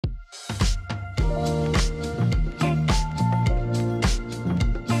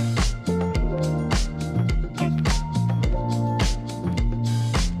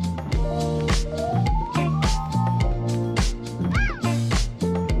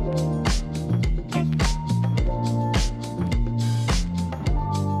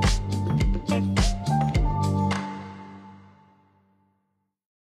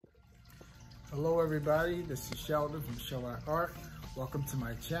everybody, this is Sheldon from Sheldon Art. Welcome to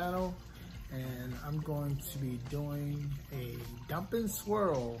my channel, and I'm going to be doing a dump and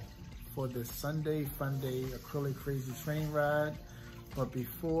swirl for the Sunday Fun Day Acrylic Crazy Train Ride. But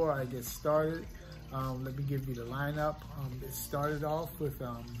before I get started, let me give you the lineup. It started off with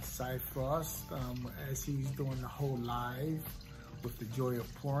Cy Frost as he's doing the whole live with the Joy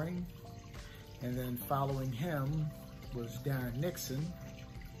of Pouring. And then following him was Darren Nixon,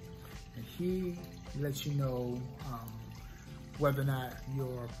 and he lets you know whether or not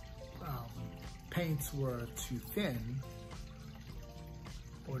your paints were too thin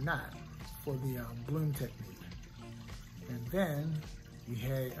or not for the bloom technique. And then we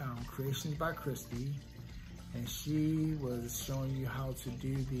had Creations by Christy, and she was showing you how to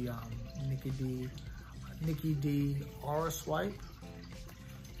do the Nikki D aura swipe.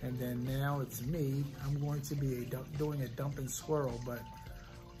 And then now it's me. I'm going to be doing a dump and swirl, but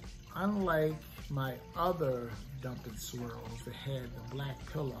unlike my other dump and swirls that had the black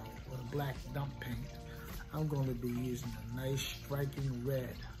pillow or the black dump paint, I'm going to be using a nice striking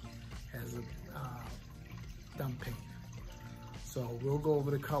red as a dump paint. So we'll go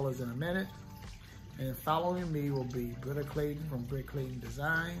over the colors in a minute. And following me will be Britta Clayton from Britt Clayton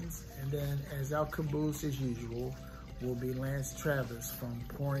Designs. And then as our caboose as usual, will be Lance Travis from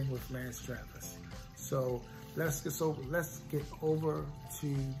Pouring with Lance Travis. So let's get over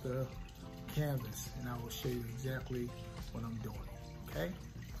to the canvas, and I will show you exactly what I'm doing, okay?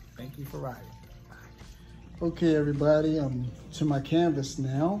 Thank you for riding. Okay, everybody, I'm to my canvas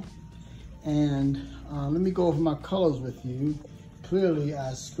now, and let me go over my colors with you. Clearly,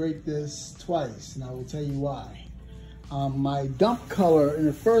 I scraped this twice, and I will tell you why. My dump color in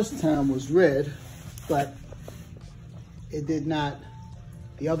the first time was red, but it did not,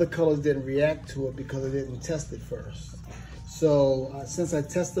 the other colors didn't react to it because I didn't test it first. So since I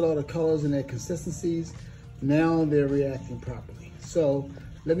tested all the colors and their consistencies, now they're reacting properly. So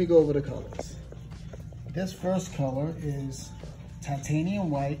let me go over the colors. This first color is titanium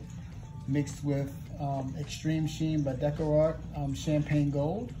white mixed with Extreme Sheen by Deco-Art Champagne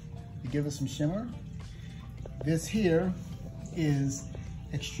Gold to give it some shimmer. This here is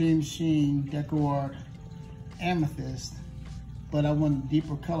Extreme Sheen Deco-Art Amethyst, but I want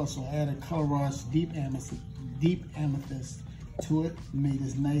deeper color, so I added ColourArte's deep amethyst to it, made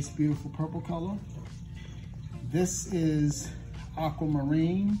this nice, beautiful purple color. This is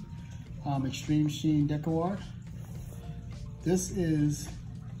Aquamarine Extreme Sheen Deco-Art. This is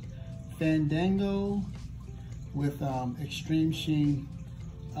Fandango with Extreme Sheen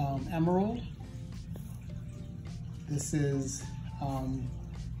Emerald. This is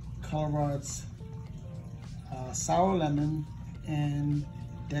ColourArte's Sour Lemon and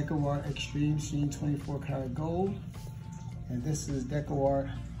Deco-Art Extreme Sheen 24 karat gold. And this is Deco-Art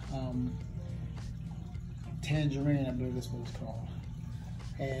Tangerine, I believe that's what it's called.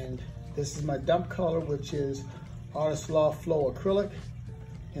 And this is my dump color, which is Artist Loft Flow Acrylic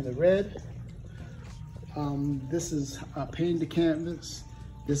in the red. This is painted canvas.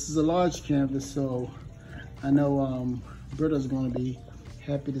 This is a large canvas, so I know Britta's going to be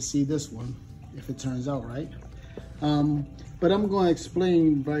happy to see this one if it turns out right. But I'm going to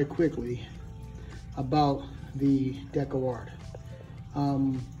explain very quickly about the Deco-Art.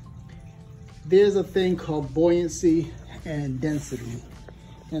 There's a thing called buoyancy and density.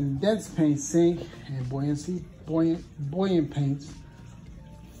 And dense paints sink, and buoyant paints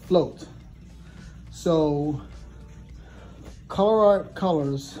float. So ColourArte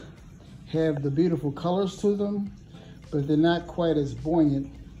colors have the beautiful colors to them, but they're not quite as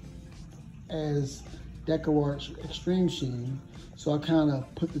buoyant as Deco-Art Extreme Sheen. So I kind of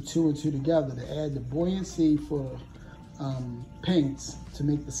put the two and two together to add the buoyancy for paints to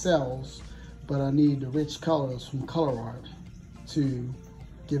make the cells, but I need the rich colors from ColourArte to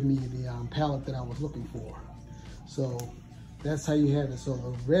give me the palette that I was looking for. So that's how you have it. So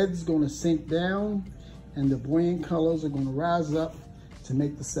the red's going to sink down and the buoyant colors are going to rise up to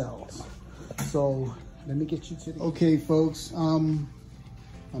make the cells. So let me get you to the... Okay, folks, I'm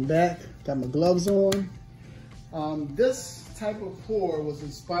back, got my gloves on. This type of pour was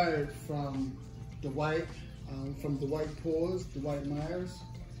inspired from Dwight Pours, Dwight Myers.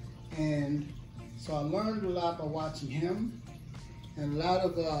 And so I learned a lot by watching him. And a lot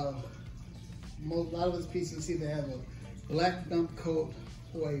of his pieces either have a black dump coat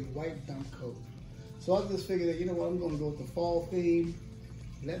or a white dump coat. So I just figured that, you know what, I'm gonna go with the fall theme.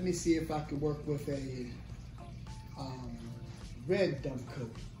 Let me see if I can work with a red dump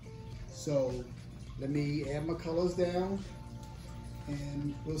coat. So let me add my colors down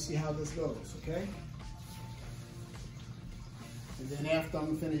and we'll see how this goes, okay? And then after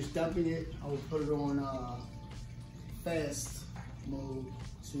I'm finished dumping it, I will put it on fast mode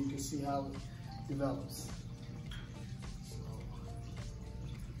so you can see how it develops. So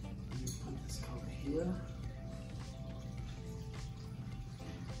let me put this color here.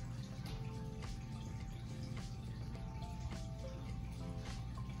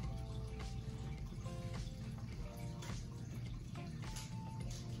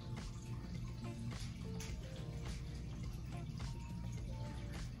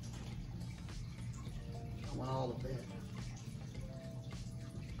 All of that.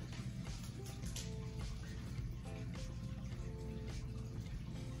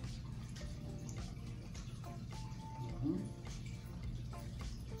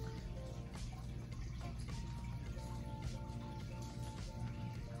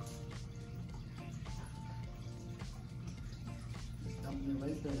 Just dumping it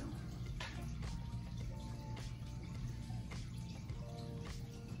right down.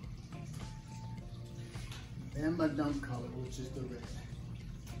 And my dump color, which is the red.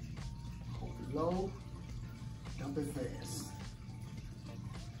 Hold it low, dump it fast.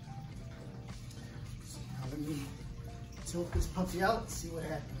 So now let me tilt this puppy out and see what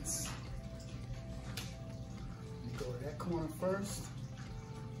happens. Let me go to that corner first.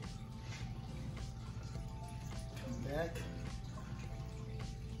 Come back.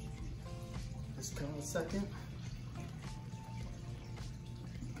 This color second.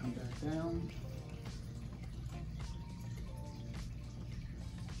 Come back down.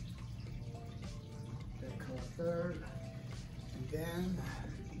 Third, and then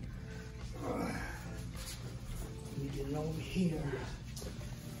let me get it over here.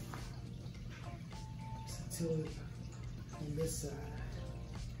 So to on this side.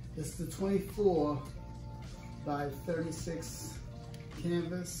 This is the 24 by 36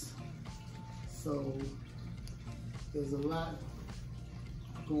 canvas. So there's a lot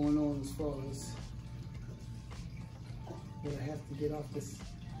going on as far as what I have to get off this,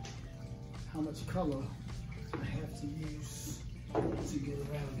 how much color I have to use to get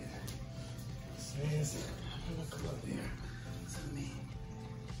around it. So there's a little color there. So let me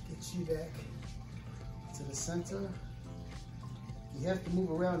get you back to the center. You have to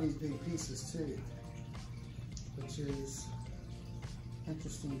move around these big pieces too, which is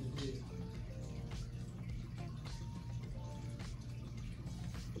interesting to do.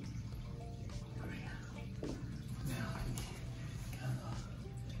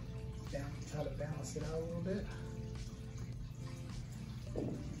 Try to balance it out a little bit.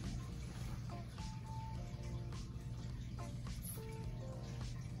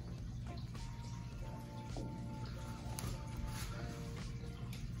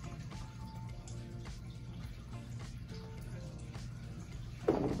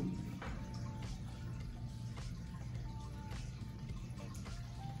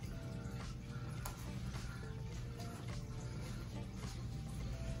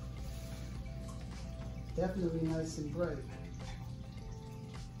 Definitely nice and bright.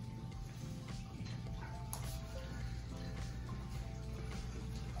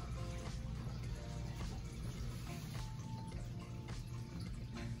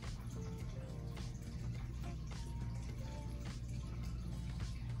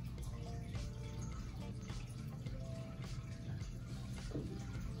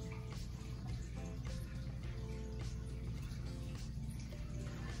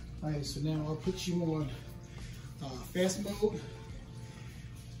 All right, so now I'll put you on fast mode.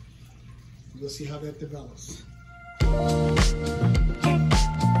 We'll see how that develops.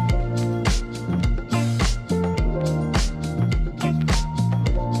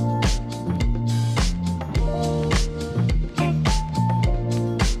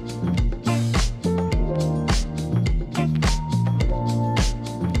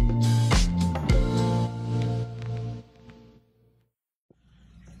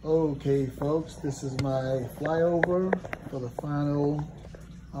 Okay, folks, this is my flyover for the final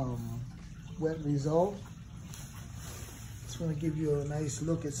wet result. Just want to give you a nice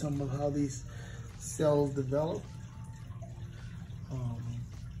look at some of how these cells develop.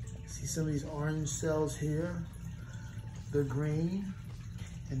 See some of these orange cells here, they're green,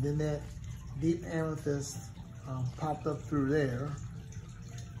 and then that deep amethyst popped up through there,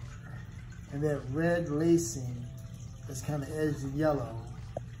 and that red lacing that's kind of edged in yellow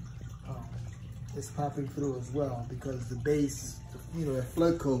is popping through as well, because the base, you know, that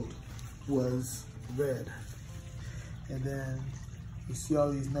flood coat was red. And then you see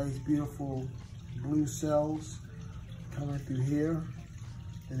all these nice, beautiful blue cells coming through here,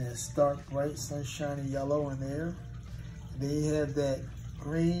 and that stark, bright, sunshiny yellow in there. And then you have that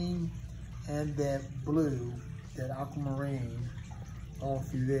green and that blue, that aquamarine, all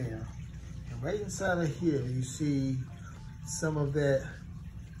through there. And right inside of here, you see some of that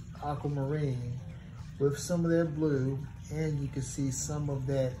aquamarine with some of that blue, and you can see some of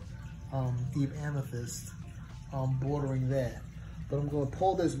that deep amethyst bordering that. But I'm going to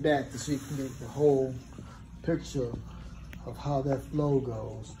pull this back so you can get the whole picture of how that flow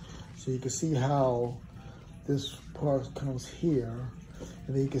goes. So you can see how this part comes here,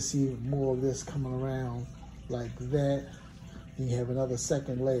 and then you can see more of this coming around like that. And you have another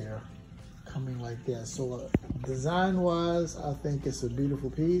second layer coming like that. So design-wise, I think it's a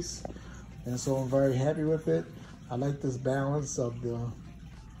beautiful piece, and so I'm very happy with it. I like this balance of the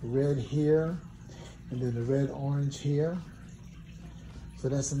red here and then the red-orange here. So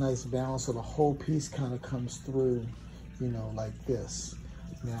that's a nice balance. So the whole piece kind of comes through, you know, like this.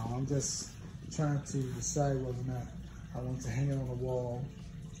 Now I'm just trying to decide whether or not I want to hang it on the wall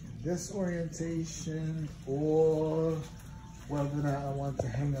in this orientation, or whether or not I want to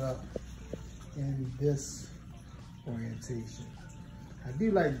hang it up in this orientation. I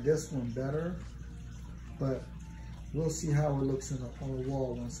do like this one better, but we'll see how it looks on the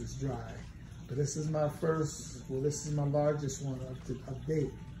wall once it's dry. But this is my first, well, this is my largest one of the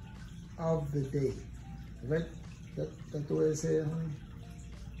day. Right? That's the way it's said, honey?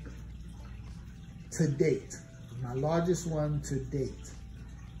 To date. My largest one to date.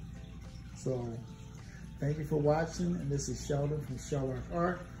 So, thank you for watching, and this is Sheldon from Shelrock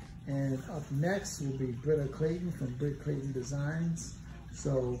Art. And up next will be Britta Clayton from Britt Clayton Designs.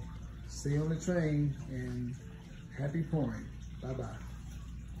 So, stay on the train and happy pouring. Bye-bye.